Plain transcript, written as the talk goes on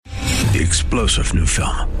The explosive new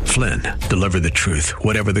film, Flynn, deliver the truth,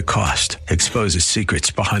 whatever the cost, exposes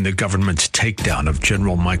secrets behind the government's takedown of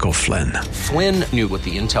General Michael Flynn. Flynn knew what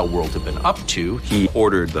the intel world had been up to. He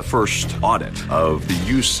ordered the first audit of the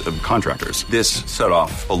use of contractors. This set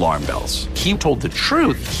off alarm bells. He told the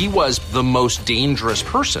truth. He was the most dangerous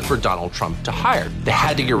person for Donald Trump to hire. They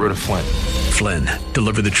had to get rid of Flynn. Flynn,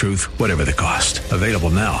 deliver the truth, whatever the cost. Available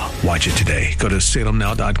now. Watch it today. Go to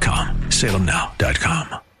salemnow.com.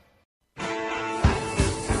 salemnow.com.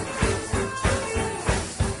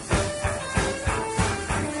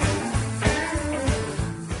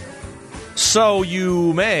 So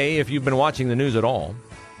you may, if you've been watching the news at all,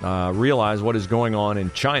 realize what is going on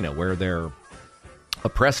in China, where their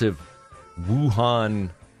oppressive Wuhan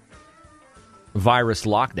virus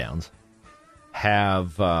lockdowns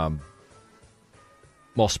have,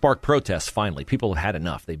 sparked protests finally. People have had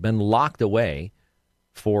enough. They've been locked away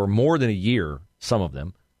for more than a year, some of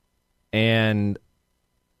them. And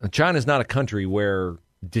China is not a country where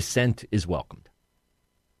dissent is welcomed.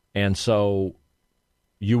 And so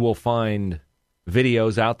you will find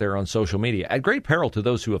videos out there on social media, at great peril to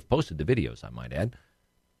those who have posted the videos, I might add,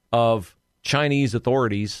 of Chinese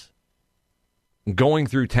authorities going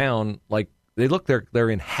through town like they look they're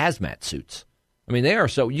in hazmat suits. I mean, they are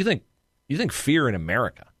so you think fear in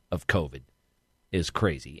America of COVID is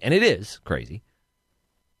crazy, and it is crazy.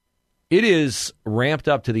 It is ramped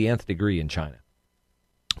up to the nth degree in China,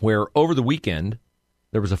 where over the weekend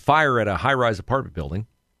there was a fire at a high-rise apartment building,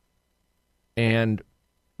 and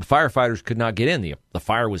the firefighters could not get in. The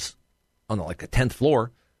fire was on the 10th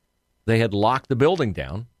floor. They had locked the building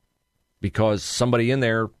down because somebody in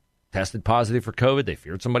there tested positive for COVID. They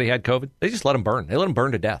feared somebody had COVID. They just let them burn. They let them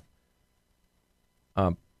burn to death.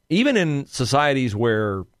 Even in societies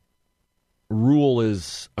where rule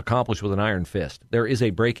is accomplished with an iron fist, there is a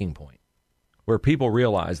breaking point where people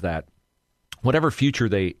realize that whatever future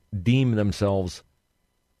they deem themselves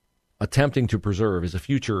attempting to preserve is a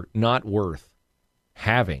future not worth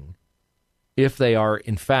having if they are,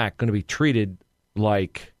 in fact, going to be treated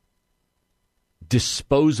like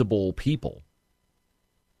disposable people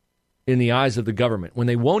in the eyes of the government, when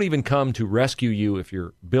they won't even come to rescue you if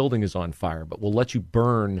your building is on fire, but will let you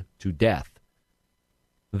burn to death,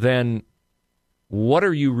 then what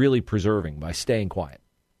are you really preserving by staying quiet?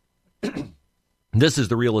 This is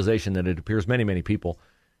the realization that it appears many, many people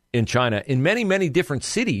in China, in many, many different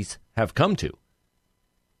cities, have come to.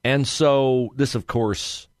 And so this, of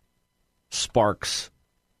course, sparks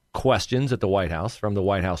questions at the White House from the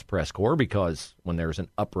White House press corps, because when there's an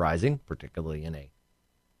uprising, particularly in a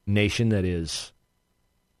nation that is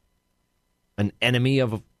an enemy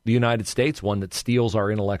of the United States, one that steals our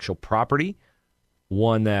intellectual property,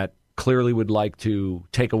 one that clearly would like to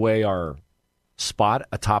take away our spot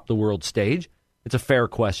atop the world stage, it's a fair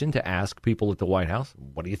question to ask people at the White House,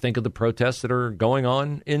 what do you think of the protests that are going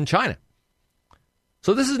on in China?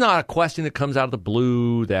 So this is not a question that comes out of the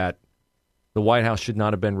blue that the White House should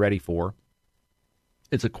not have been ready for.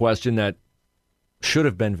 It's a question that should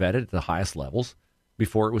have been vetted at the highest levels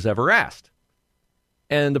before it was ever asked.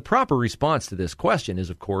 And the proper response to this question is,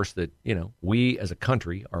 of course, that, we as a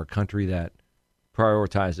country are a country that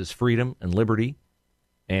prioritizes freedom and liberty.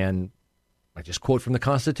 And I just quote from the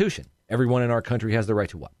Constitution. Everyone in our country has the right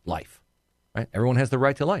to what? Life. Right? Everyone has the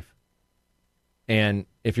right to life. And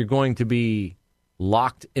if you're going to be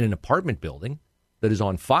locked in an apartment building that is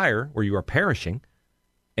on fire, where you are perishing,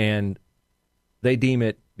 and they deem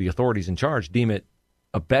it, the authorities in charge deem it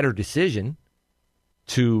a better decision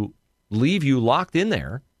to leave you locked in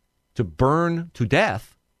there to burn to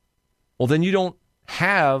death, well, then you don't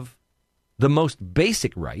have the most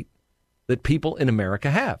basic right that people in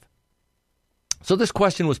America have. So this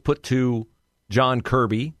question was put to John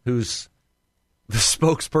Kirby, who's the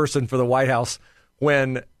spokesperson for the White House,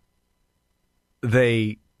 when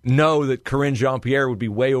they know that Karine Jean-Pierre would be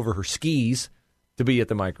way over her skis to be at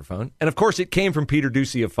the microphone. And, of course, it came from Peter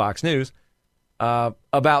Doocy of Fox News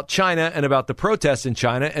about China and about the protests in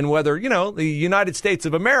China and whether, the United States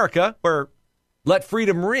of America, where let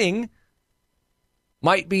freedom ring,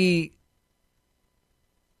 might be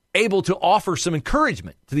able to offer some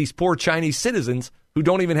encouragement to these poor Chinese citizens who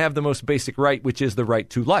don't even have the most basic right, which is the right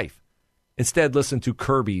to life. Instead, listen to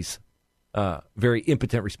Kirby's very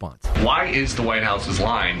impotent response. Why is the White House's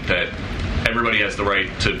line that everybody has the right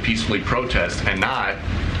to peacefully protest and not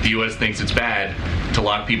the U.S. thinks it's bad to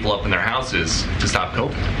lock people up in their houses to stop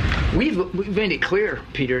COVID? We've made it clear,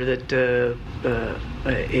 Peter, that a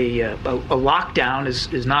lockdown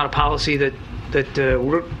is not a policy that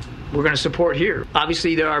we're going to support here.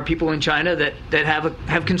 Obviously, there are people in China that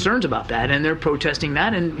have concerns about that, and they're protesting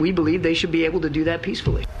that, and we believe they should be able to do that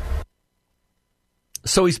peacefully.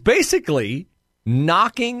 So he's basically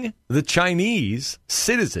knocking the Chinese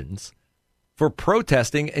citizens for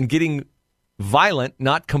protesting and getting violent,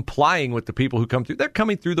 not complying with the people who come through. They're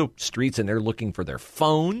coming through the streets and they're looking for their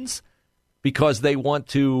phones because they want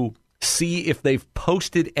to see if they've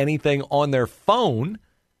posted anything on their phone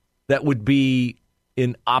that would be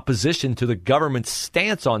in opposition to the government's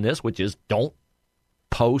stance on this, which is don't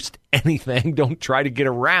post anything. Don't try to get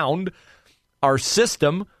around our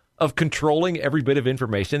system of controlling every bit of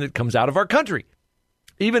information that comes out of our country,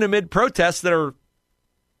 even amid protests that are,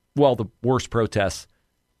 well, the worst protests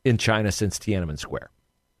in China since Tiananmen Square.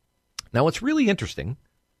 Now, what's really interesting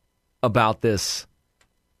about this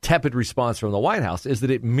tepid response from the White House is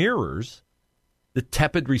that it mirrors the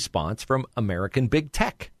tepid response from American big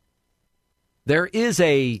tech. There is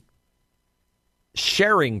a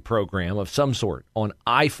sharing program of some sort on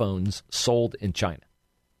iPhones sold in China,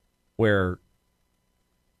 where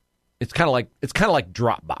it's kind of like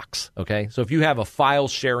Dropbox. Okay, so if you have a file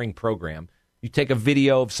sharing program, you take a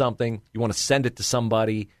video of something, you want to send it to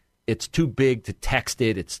somebody, it's too big to text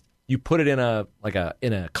it. You put it in a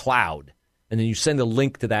cloud, and then you send a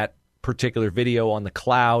link to that particular video on the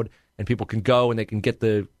cloud, and people can go and they can get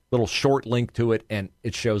the little short link to it, and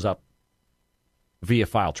it shows up via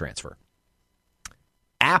file transfer.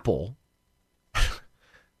 Apple,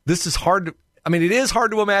 this is hard. It is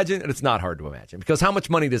hard to imagine, and it's not hard to imagine, because how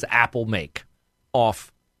much money does Apple make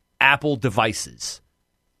off Apple devices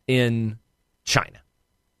in China?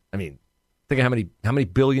 Think of how many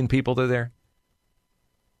billion people are there.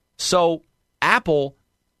 So Apple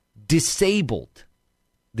disabled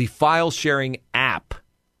the file sharing app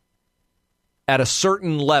at a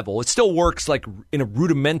certain level. It still works like in a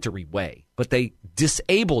rudimentary way, but they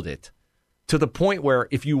disabled it to the point where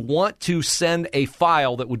if you want to send a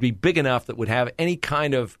file that would be big enough that would have any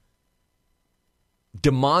kind of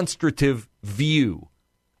demonstrative view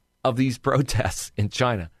of these protests in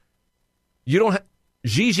China, Xi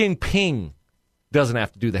Jinping doesn't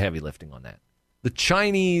have to do the heavy lifting on that. The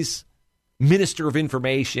Chinese Minister of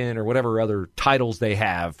Information or whatever other titles they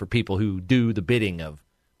have for people who do the bidding of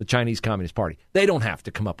the Chinese Communist Party, they don't have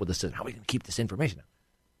to come up with a system. How are we going to keep this information out?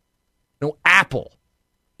 No, Apple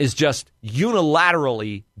is just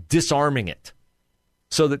unilaterally disarming it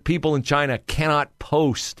so that people in China cannot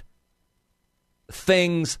post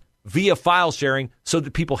things via file sharing so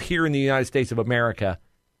that people here in the United States of America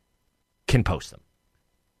can post them.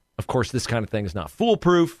 Of course, this kind of thing is not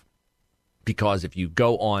foolproof, because if you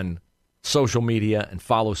go on social media and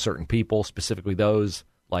follow certain people, specifically those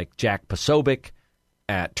like Jack Posobiec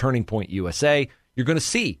at Turning Point USA, you're going to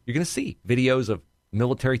see videos of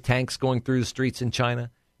military tanks going through the streets in China.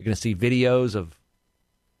 You're going to see videos of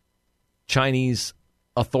Chinese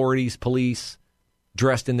authorities, police,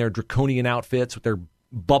 dressed in their draconian outfits with their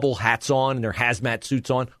bubble hats on and their hazmat suits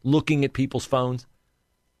on, looking at people's phones.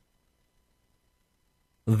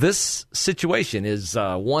 This situation is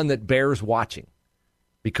one that bears watching,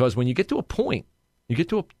 because when you get to a point, you get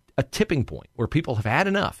to a tipping point where people have had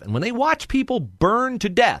enough. And when they watch people burn to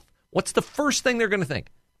death, what's the first thing they're going to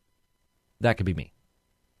think? That could be me.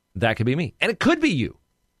 That could be me. And it could be you.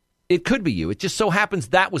 It could be you. It just so happens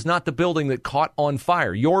that was not the building that caught on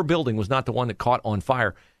fire. Your building was not the one that caught on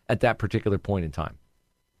fire at that particular point in time.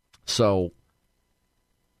 So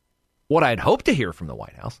what I'd hoped to hear from the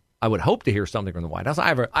White House, I would hope to hear something from the White House.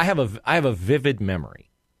 I have a vivid memory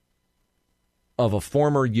of a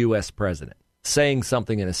former U.S. president saying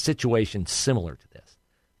something in a situation similar to this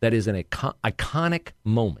that is an iconic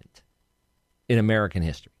moment in American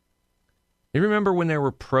history. You remember when there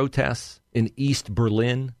were protests in East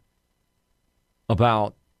Berlin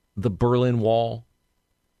about the Berlin Wall,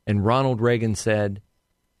 and Ronald Reagan said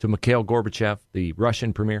to Mikhail Gorbachev, the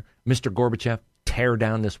Russian premier, Mr. Gorbachev, tear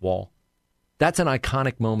down this wall. That's an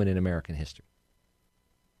iconic moment in American history.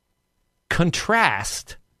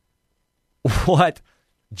 Contrast what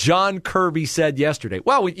John Kirby said yesterday.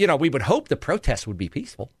 Well, we would hope the protests would be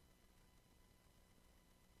peaceful.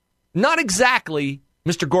 Not exactly,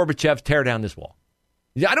 Mr. Gorbachev, tear down this wall.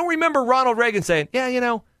 I don't remember Ronald Reagan saying,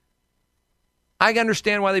 I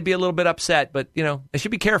understand why they'd be a little bit upset, but, they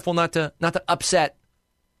should be careful not to upset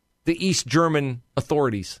the East German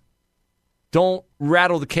authorities. Don't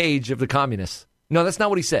rattle the cage of the communists. No, that's not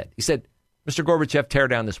what he said. He said, Mr. Gorbachev, tear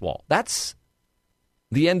down this wall. That's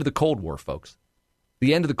the end of the Cold War, folks.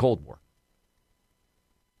 The end of the Cold War.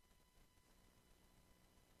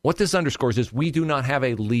 What this underscores is we do not have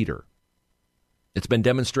a leader. It's been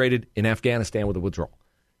demonstrated in Afghanistan with the withdrawal.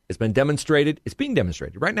 It's being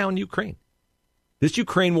demonstrated right now in Ukraine. This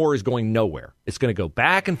Ukraine war is going nowhere. It's going to go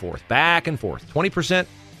back and forth, back and forth. 20%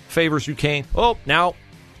 favors Ukraine. Oh, now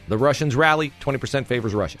The Russians rally, 20%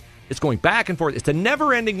 favors Russia. It's going back and forth. It's a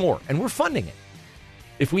never-ending war, and we're funding it.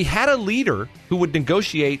 If we had a leader who would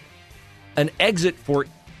negotiate an exit for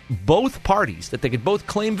both parties, that they could both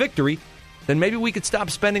claim victory, then maybe we could stop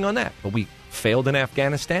spending on that. But we failed in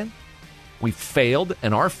Afghanistan. We failed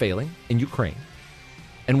and are failing in Ukraine.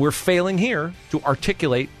 And we're failing here to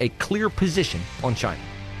articulate a clear position on China.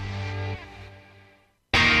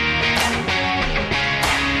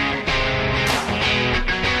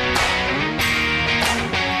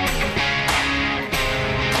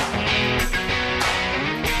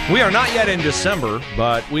 We are not yet in December,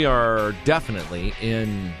 but we are definitely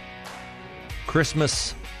in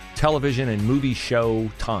Christmas television and movie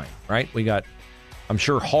show time, right? We got, I'm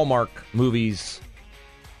sure, Hallmark movies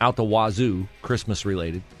out the wazoo, Christmas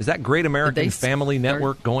related. Is that Great American Family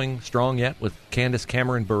Network going strong yet with Candace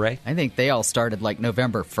Cameron Bure? I think they all started like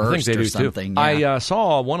November 1st or something. Too. Yeah. I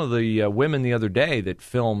saw one of the women the other day that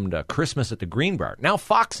filmed Christmas at the Greenbrier. Now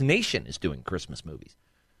Fox Nation is doing Christmas movies.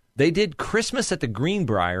 They did Christmas at the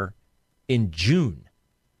Greenbrier in June.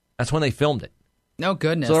 That's when they filmed it. Oh,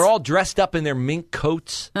 goodness. So they're all dressed up in their mink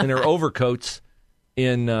coats and their overcoats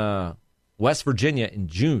in West Virginia in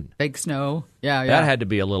June. Big snow. Yeah. That had to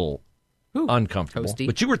be a little uncomfortable. Toasty.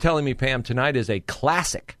 But you were telling me, Pam, tonight is a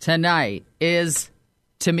classic. Tonight is,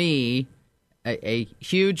 to me, a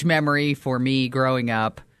huge memory for me growing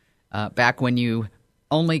up, back when you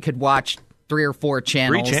only could watch 3 or 4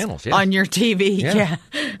 channels, 3 channels, yes. on your TV. Yeah.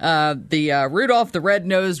 The Rudolph the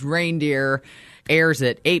Red-Nosed Reindeer airs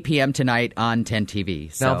at 8 p.m. tonight on 10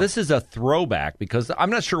 TV. So. Now, this is a throwback because I'm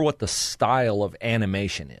not sure what the style of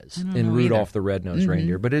animation is in Rudolph the Red-Nosed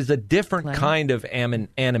Reindeer, but it is a different kind of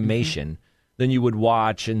animation than you would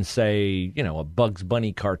watch in, say, a Bugs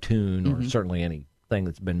Bunny cartoon or certainly anything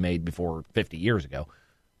that's been made before 50 years ago.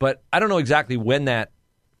 But I don't know exactly when that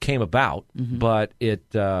came about, but it...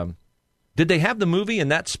 did they have the movie and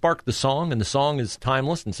that sparked the song, and the song is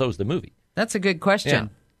timeless, and so is the movie? That's a good question. Yeah.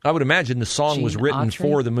 I would imagine the song was written Autry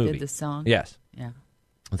for the movie. did the song? Yes. Yeah.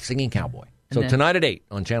 The Singing Cowboy. So tonight at 8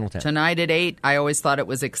 on Channel 10. Tonight at 8, I always thought it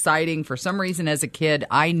was exciting. For some reason as a kid,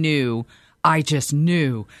 I just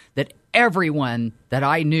knew that everyone that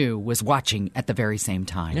I knew was watching at the very same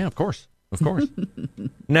time. Yeah, of course. Of course.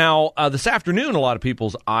 Now, this afternoon, a lot of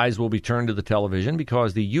people's eyes will be turned to the television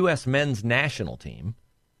because the U.S. men's national team,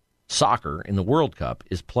 soccer in the World Cup,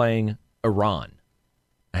 is playing Iran.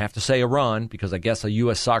 I have to say Iran because I guess a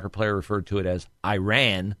U.S. soccer player referred to it as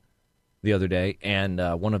Iran the other day, and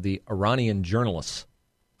one of the Iranian journalists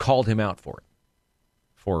called him out for it,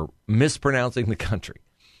 for mispronouncing the country.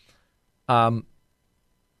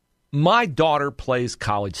 My daughter plays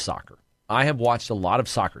college soccer. I have watched a lot of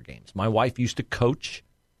soccer games. My wife used to coach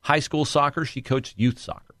high school soccer. She coached youth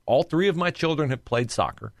soccer. All 3 of my children have played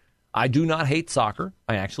soccer. I do not hate soccer.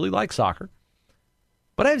 I actually like soccer.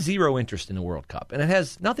 But I have zero interest in the World Cup. And it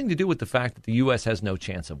has nothing to do with the fact that the U.S. has no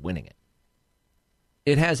chance of winning it.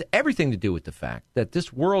 It has everything to do with the fact that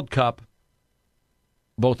this World Cup,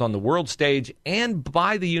 both on the world stage and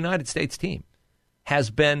by the United States team, has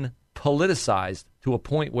been politicized to a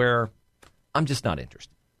point where I'm just not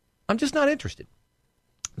interested. I'm just not interested.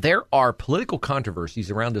 There are political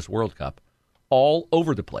controversies around this World Cup all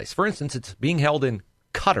over the place. For instance, it's being held in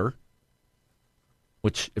Qatar,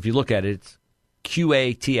 which, if you look at it, it's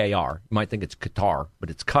Qatar. You might think it's Qatar, but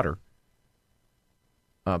it's Qatar.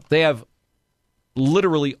 They have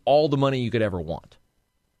literally all the money you could ever want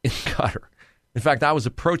in Qatar. In fact, I was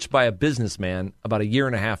approached by a businessman about a year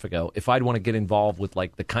and a half ago if I'd want to get involved with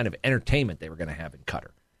like the kind of entertainment they were going to have in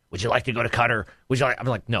Qatar. Would you like to go to Qatar? I'm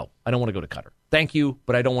like, no, I don't want to go to Qatar. Thank you,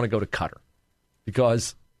 but I don't want to go to Qatar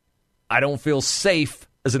because I don't feel safe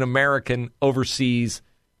as an American overseas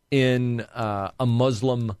in a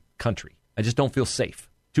Muslim country. I just don't feel safe.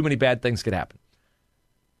 Too many bad things could happen.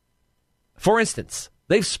 For instance,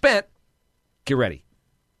 they've spent, get ready,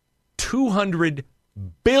 $200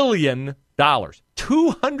 billion.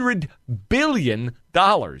 $200 billion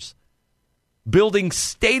building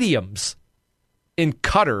stadiums in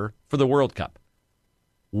Qatar for the World Cup.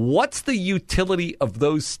 What's the utility of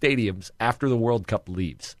those stadiums after the World Cup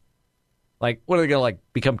leaves? Like, what are they going to,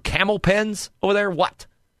 become camel pens over there? What?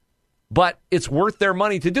 But it's worth their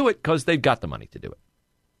money to do it because they've got the money to do it.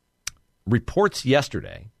 Reports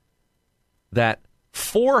yesterday that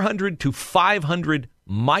 400 to 500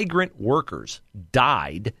 migrant workers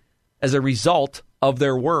died as a result of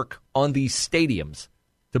their work on these stadiums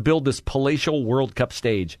to build this palatial World Cup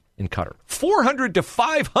stage in Qatar. 400 to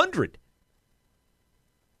 500.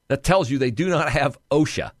 That tells you they do not have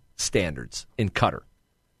OSHA standards in Qatar.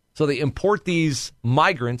 So they import these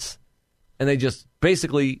migrants and they just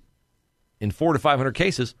basically in 400 to 500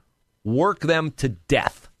 cases, work them to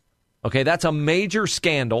death. Okay, that's a major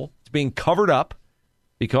scandal. It's being covered up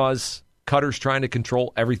because Qatar's trying to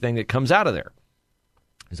control everything that comes out of there.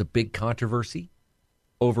 There's a big controversy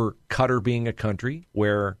over Qatar being a country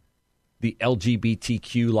where the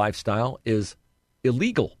LGBTQ lifestyle is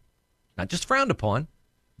illegal. Not just frowned upon,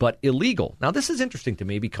 but illegal. Now, this is interesting to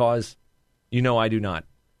me because, I do not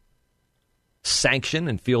sanction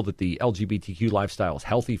and feel that the LGBTQ lifestyle is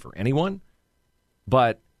healthy for anyone.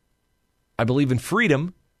 But I believe in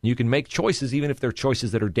freedom. You can make choices even if they're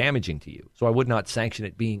choices that are damaging to you. So I would not sanction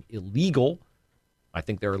it being illegal. I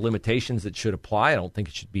think there are limitations that should apply. I don't think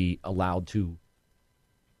it should be allowed to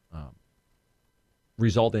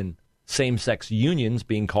result in same-sex unions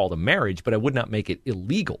being called a marriage, but I would not make it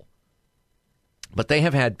illegal. But they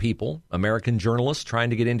have had people, American journalists, trying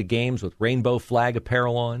to get into games with rainbow flag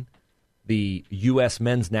apparel on. The U.S.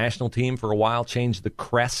 men's national team for a while changed the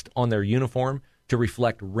crest on their uniform to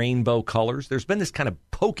reflect rainbow colors. There's been this kind of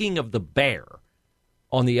poking of the bear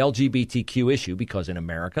on the LGBTQ issue because in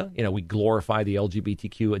America, we glorify the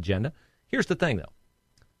LGBTQ agenda. Here's the thing, though.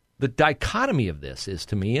 The dichotomy of this is,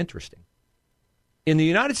 to me, interesting. In the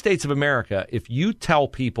United States of America, if you tell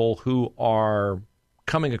people who are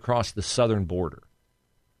coming across the southern border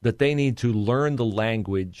that they need to learn the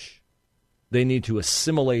language, they need to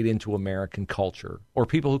assimilate into American culture, or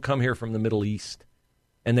people who come here from the Middle East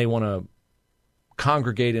and they want to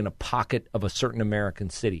congregate in a pocket of a certain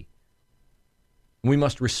American city, we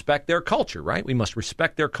must respect their culture, right? We must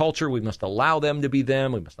respect their culture. We must allow them to be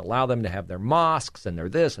them. We must allow them to have their mosques and their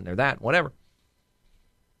this and their that, whatever.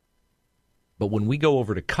 But when we go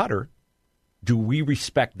over to Qatar, do we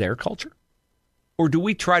respect their culture? Or do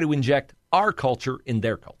we try to inject our culture in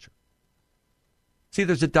their culture? See,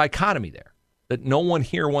 there's a dichotomy there that no one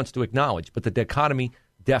here wants to acknowledge, but the dichotomy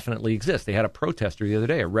definitely exists. They had a protester the other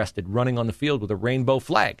day arrested running on the field with a rainbow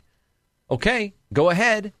flag. Okay, go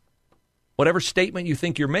ahead. Whatever statement you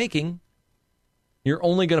think you're making, you're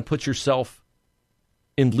only going to put yourself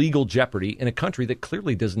in legal jeopardy in a country that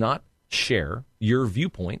clearly does not share your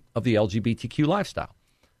viewpoint of the LGBTQ lifestyle.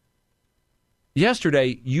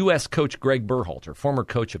 Yesterday, U.S. coach Greg Berhalter, former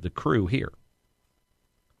coach of the Crew here,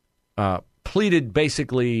 pleaded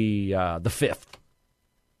basically the fifth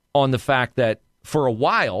on the fact that for a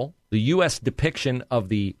while, the U.S. depiction of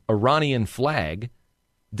the Iranian flag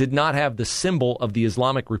did not have the symbol of the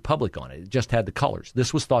Islamic Republic on it. It just had the colors.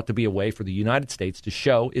 This was thought to be a way for the United States to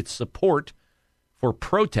show its support for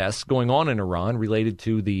protests going on in Iran related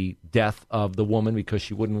to the death of the woman because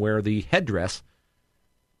she wouldn't wear the headdress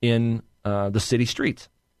in the city streets.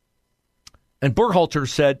 And Berhalter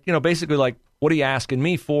said, basically like, what are you asking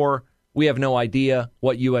me for? We have no idea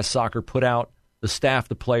what U.S. Soccer put out. The staff,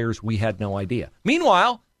 the players, we had no idea.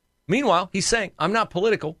 Meanwhile, he's saying, I'm not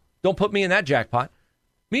political. Don't put me in that jackpot.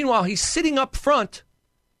 Meanwhile, he's sitting up front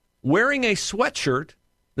wearing a sweatshirt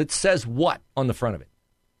that says what on the front of it?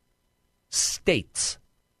 States.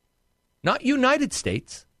 Not United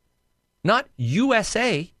States. Not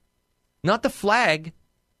USA. Not the flag.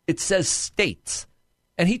 It says states.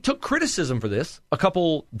 And he took criticism for this a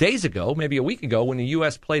couple days ago, maybe a week ago, when the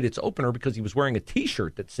U.S. played its opener because he was wearing a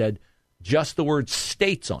T-shirt that said just the word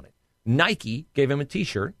states on it. Nike gave him a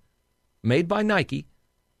T-shirt made by Nike.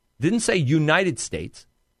 Didn't say United States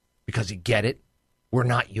because you get it. We're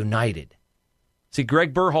not united. See,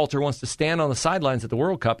 Greg Berhalter wants to stand on the sidelines at the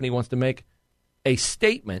World Cup and he wants to make a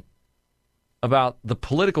statement about the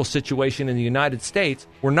political situation in the United States.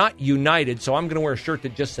 We're not united, so I'm going to wear a shirt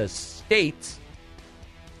that just says states.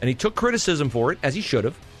 And he took criticism for it, as he should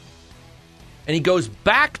have. And he goes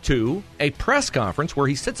back to a press conference where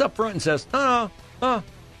he sits up front and says, don't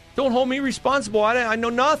hold me responsible. I know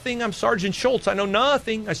nothing. I'm Sergeant Schultz. I know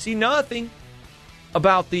nothing. I see nothing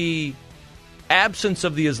about the absence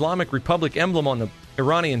of the Islamic Republic emblem on the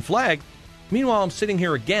Iranian flag. Meanwhile, I'm sitting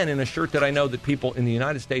here again in a shirt that I know that people in the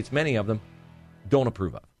United States, many of them, don't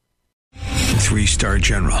approve of. 3-star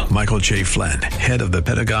General Michael J. Flynn, head of the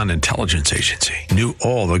Pentagon Intelligence Agency, knew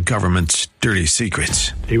all the government's dirty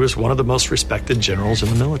secrets. He was one of the most respected generals in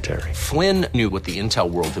the military. Flynn knew what the intel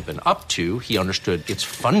world had been up to. He understood its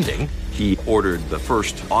funding. He ordered the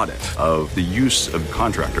first audit of the use of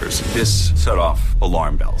contractors. This set off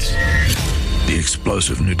alarm bells. The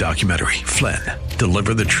explosive new documentary, Flynn,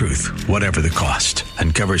 Deliver the Truth, Whatever the Cost,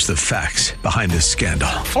 uncovers the facts behind this scandal.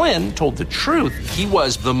 Flynn told the truth. He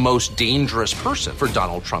was the most dangerous person for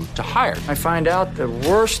Donald Trump to hire. I find out the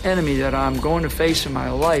worst enemy that I'm going to face in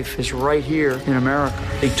my life is right here in America.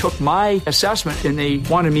 They took my assessment and they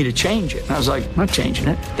wanted me to change it. And I was like, I'm not changing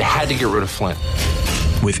it. They had to get rid of Flynn.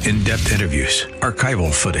 With in-depth interviews,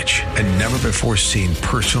 archival footage, and never-before-seen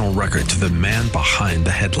personal records of the man behind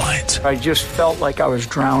the headlines. I just felt like I was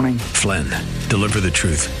drowning. Flynn, deliver the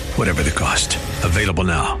truth, whatever the cost. Available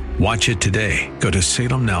now. Watch it today. Go to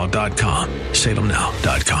salemnow.com.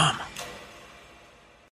 salemnow.com.